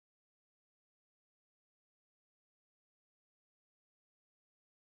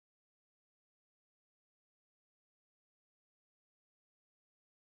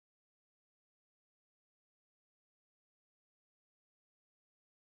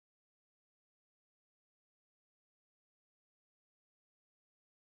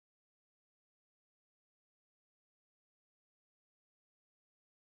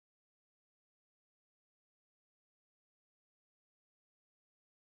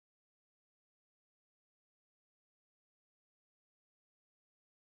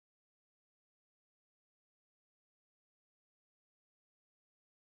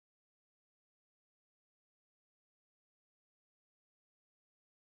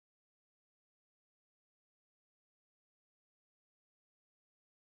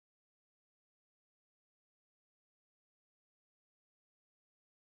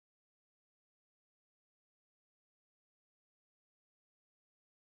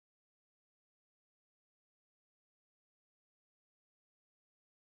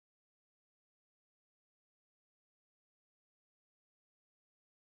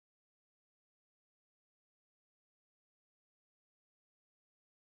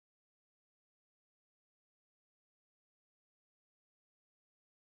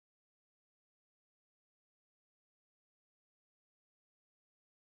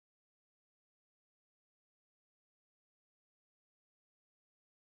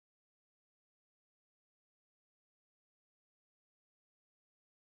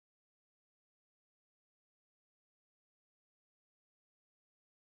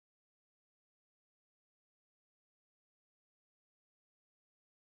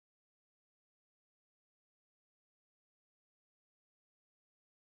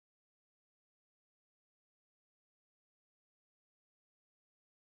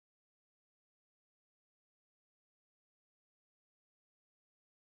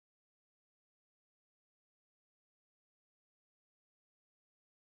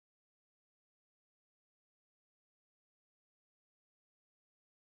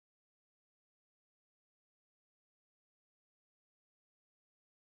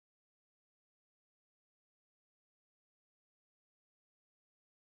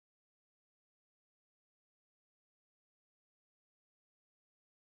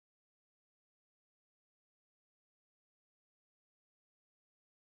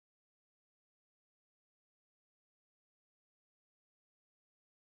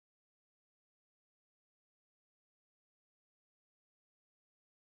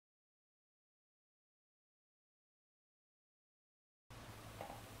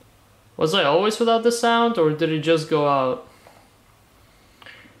Was I always without the sound, or did it just go out?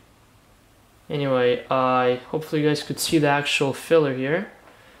 Anyway, hopefully you guys could see the actual filler here.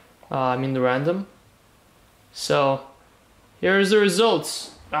 I mean the random. So, here's the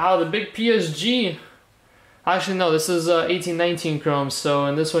results. The big PSG. Actually, no, this is 1819 Chrome. So,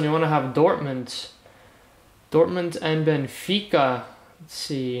 in this one, you want to have Dortmund. Dortmund and Benfica. Let's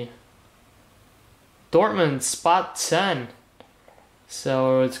see. Dortmund, spot 10.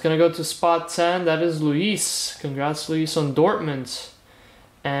 So, it's going to go to spot 10. That is Luis. Congrats, Luis, on Dortmund.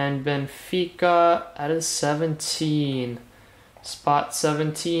 And Benfica, that is 17. Spot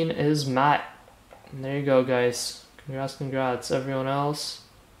 17 is Matt. And there you go, guys. Congrats. Everyone else,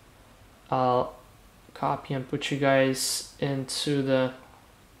 I'll copy and put you guys into the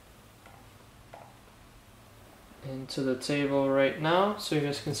table right now so you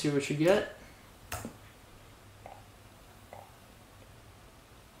guys can see what you get.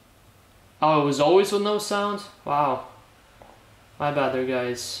 Oh, it was always with no sound? Wow. My bad there,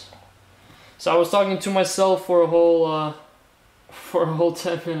 guys. So I was talking to myself for a whole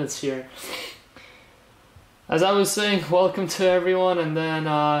 10 minutes here. As I was saying, welcome to everyone, and then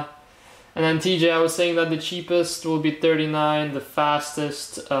TJ, I was saying that the cheapest will be 39, the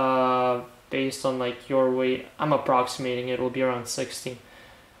fastest, based on like your weight, I'm approximating it, will be around 60.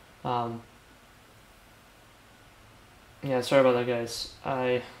 Yeah, sorry about that, guys.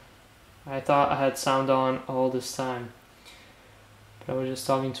 I thought I had sound on all this time. But I was just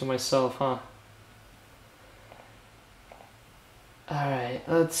talking to myself, huh? Alright,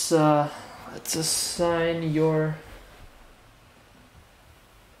 let's assign your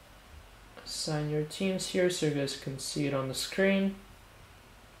teams here so you guys can see it on the screen.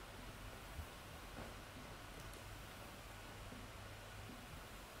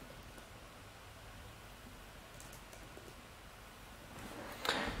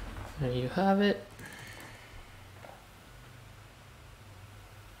 There you have it.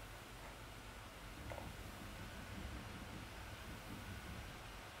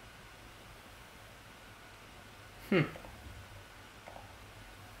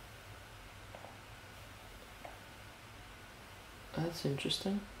 That's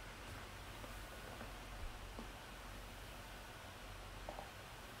interesting.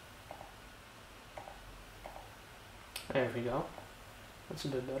 There we go. That's a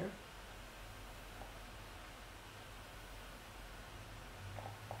bit better.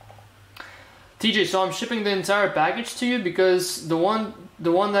 TJ, so I'm shipping the entire package to you because the one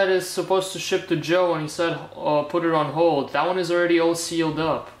that is supposed to ship to Joe and he said put it on hold, that one is already all sealed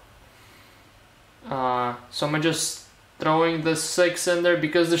up. So I'm just throwing the 6 in there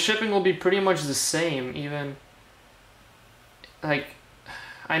because the shipping will be pretty much the same. Even like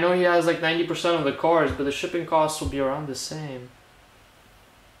I know he has like 90% of the cars, but the shipping costs will be around the same.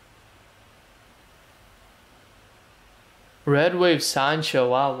 Red Wave Sancho,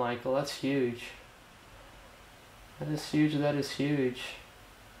 wow, Michael, that's huge. That is huge.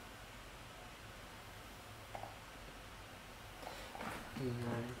 And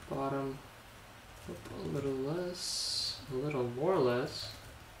bottom up a little less, a little more less.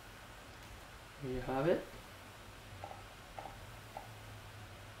 There you have it.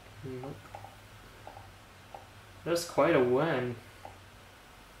 Nope. That's quite a win.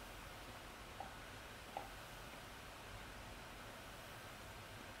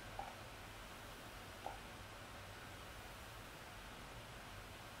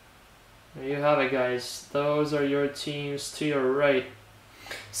 There you have it, guys. Those are your teams to your right.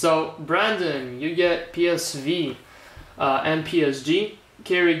 So, Brandon, you get PSV and PSG.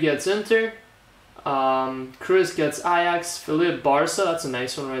 Kerry gets Inter. Chris gets Ajax. Philippe Barca, that's a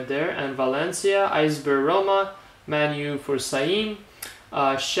nice one right there. And Valencia, Iceberg Roma. Manu for Saim.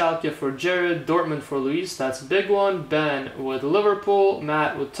 Schalke for Jared. Dortmund for Luis, that's a big one. Ben with Liverpool.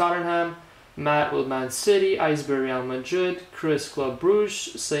 Matt with Tottenham. Matt with Man City, Iceberg Real Madrid, Chris Club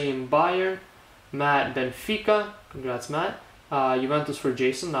Brugge, Saim Bayern, Matt Benfica, congrats Matt, Juventus for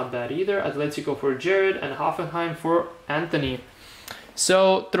Jason, not bad either, Atletico for Jared, and Hoffenheim for Anthony.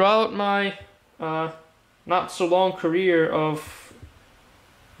 So throughout my not so long career of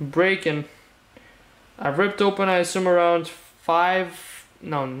breaking, I've ripped open, I assume, around 5,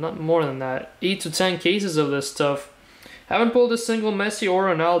 no, not more than that, 8 to 10 cases of this stuff. Haven't pulled a single Messi or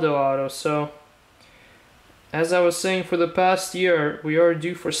Ronaldo auto, so as I was saying, for the past year, we are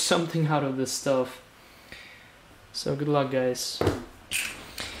due for something out of this stuff. So good luck, guys.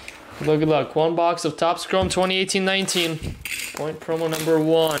 Good luck. One box of Topps Chrome 2018-19. Point promo number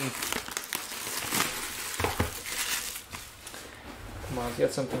 1. Come on, let's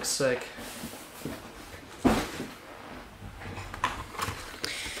get something sick.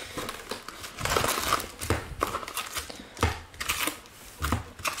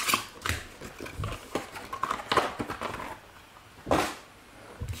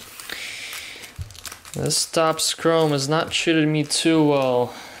 This Topps Chrome has not treated me too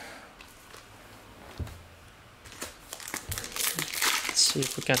well. Let's see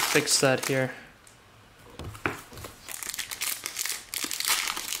if we can fix that here.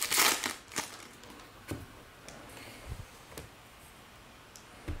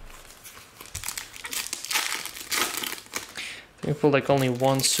 I put like only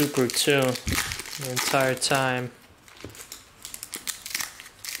one Super 2 the entire time.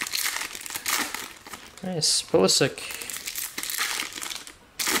 Nice, Pulisic.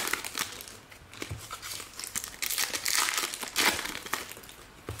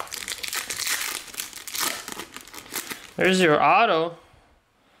 There's your auto.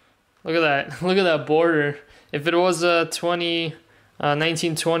 Look at that. Look at that border. If it was a 1920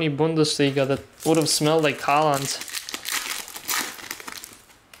 Bundesliga, that would have smelled like Haaland.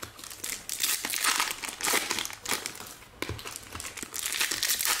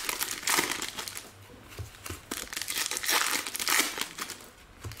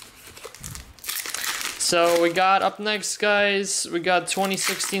 So we got up next, guys, we got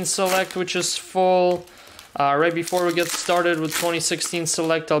 2016 Select, which is full. Right before we get started with 2016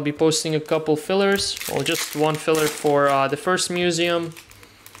 Select, I'll be posting a couple fillers. Well, just one filler for the first museum.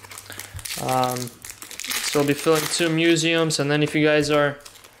 So I'll be filling 2 museums, and then if you guys are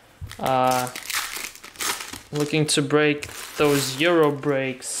looking to break those Euro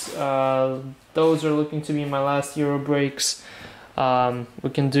breaks, those are looking to be my last Euro breaks. We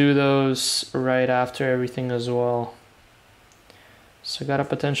can do those right after everything as well. So got a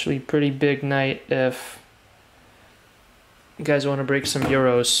potentially pretty big night if you guys want to break some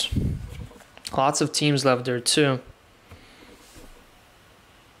Euros. Lots of teams left there too.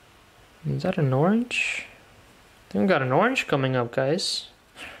 Is that an orange? I think we got an orange coming up, guys.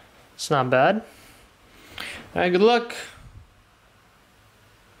 It's not bad. Alright, good luck.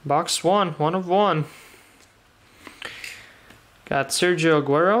 Box 1, 1 of 1. Got Sergio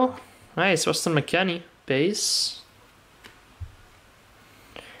Aguero. Nice, Weston McKennie. Base.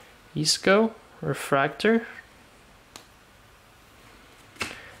 Isco. Refractor.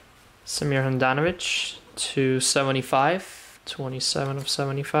 Samir Handanovic. 275. 27 of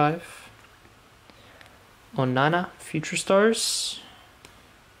 75. Onana. Future Stars.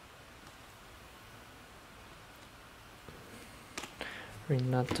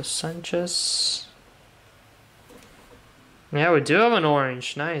 Renato Sanchez. Yeah, we do have an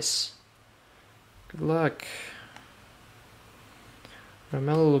orange. Nice. Good luck.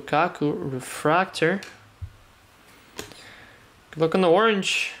 Romelu Lukaku, refractor. Good luck on the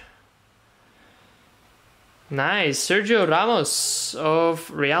orange. Nice. Sergio Ramos of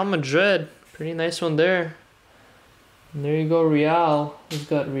Real Madrid. Pretty nice one there. And there you go, Real. Who's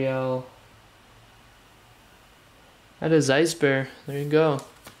got Real? That is Ice Bear. There you go.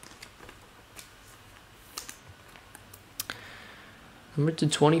 Number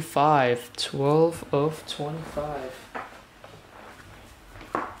 225, 12 of 25.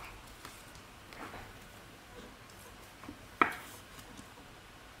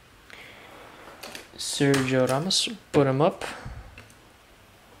 Sergio Ramos, put him up.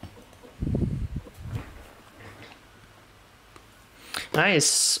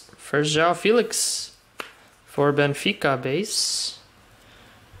 Nice. First João Felix for Benfica base.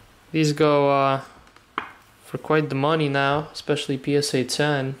 These go for quite the money now, especially PSA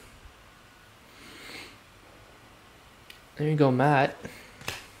 10. There you go, Matt.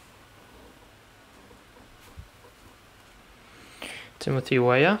 Timothy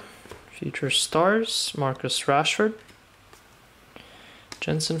Weah, Future Stars, Marcus Rashford,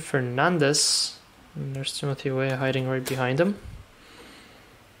 Jensen Fernandez, and there's Timothy Weah hiding right behind him.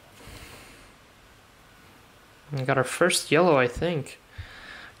 We got our first yellow, I think.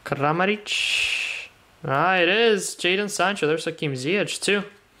 Kramaric. Ah, it is Jadon Sancho. There's Hakim Ziyech too.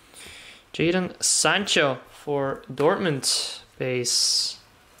 Jadon Sancho for Dortmund base.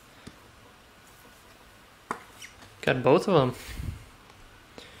 Got both of them.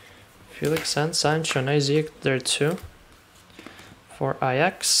 Felix and Sancho. Nice Ziyech there too. For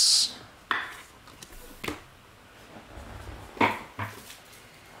Ajax.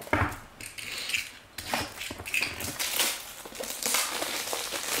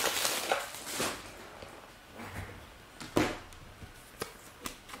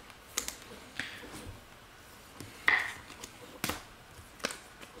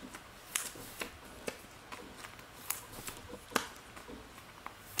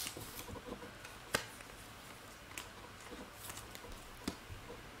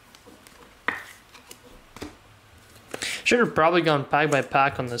 Should have probably gone pack by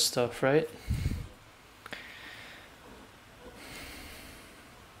pack on this stuff, right?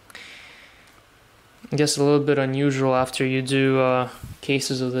 I guess a little bit unusual after you do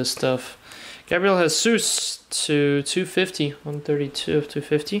cases of this stuff. Gabriel Jesus to 250, 132 of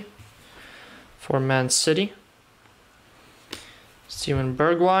 250 for Man City. Steven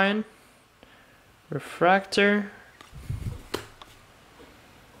Bergwijn, refractor.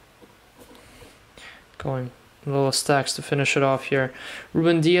 Going little stacks to finish it off here.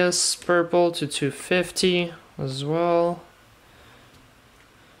 Ruben Diaz, purple to 250 as well.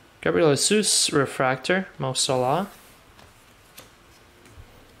 Gabriel Jesus, refractor, Mo Salah.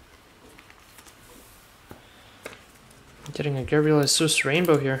 Getting a Gabriel Jesus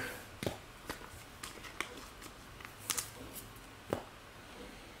rainbow here.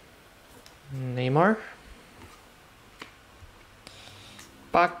 Neymar.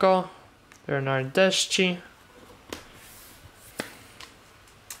 Paco. Bernardeschi.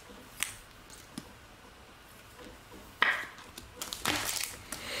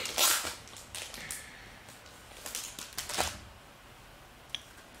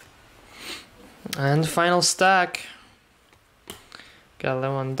 And final stack. Got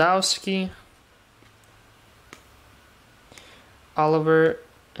Lewandowski, Oliver,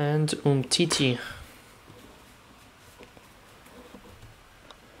 and Umtiti.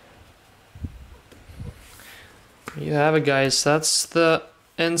 There you have it, guys. That's the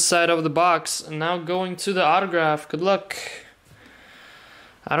inside of the box. And now going to the autograph. Good luck.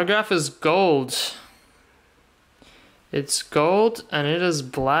 Autograph is gold. It's gold and it is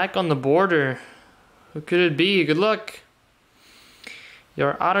black on the border. Who could it be? Good luck.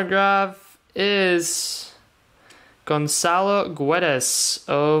 Your autograph is Gonzalo Guedes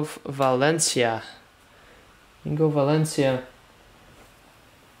of Valencia. Ingo Valencia.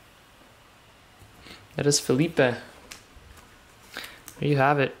 That is Felipe. There you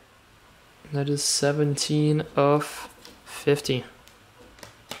have it. That is 17 of 50.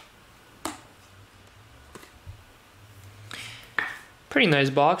 Pretty nice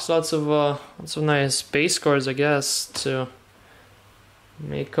box. Lots of nice base cards, I guess, to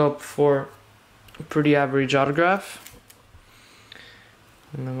make up for a pretty average autograph.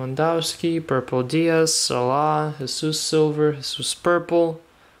 Lewandowski, purple Diaz, Salah, Jesus silver, Jesus purple,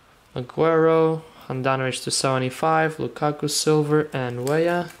 Aguero, Handanovic to 75, Lukaku silver, and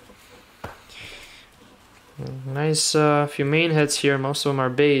Weah. Nice few main hits here. Most of them are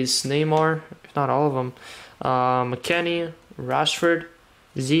base. Neymar, if not all of them. McKennie, Rashford,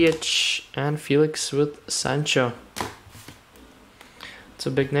 Ziyech, and Felix with Sancho. So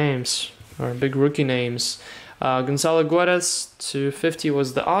big names, or big rookie names. Gonzalo Guedes to 50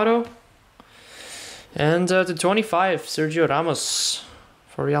 was the auto. And to 25, Sergio Ramos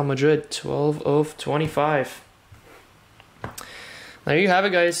for Real Madrid, 12 of 25. There you have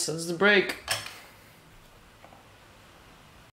it, guys. That's the break.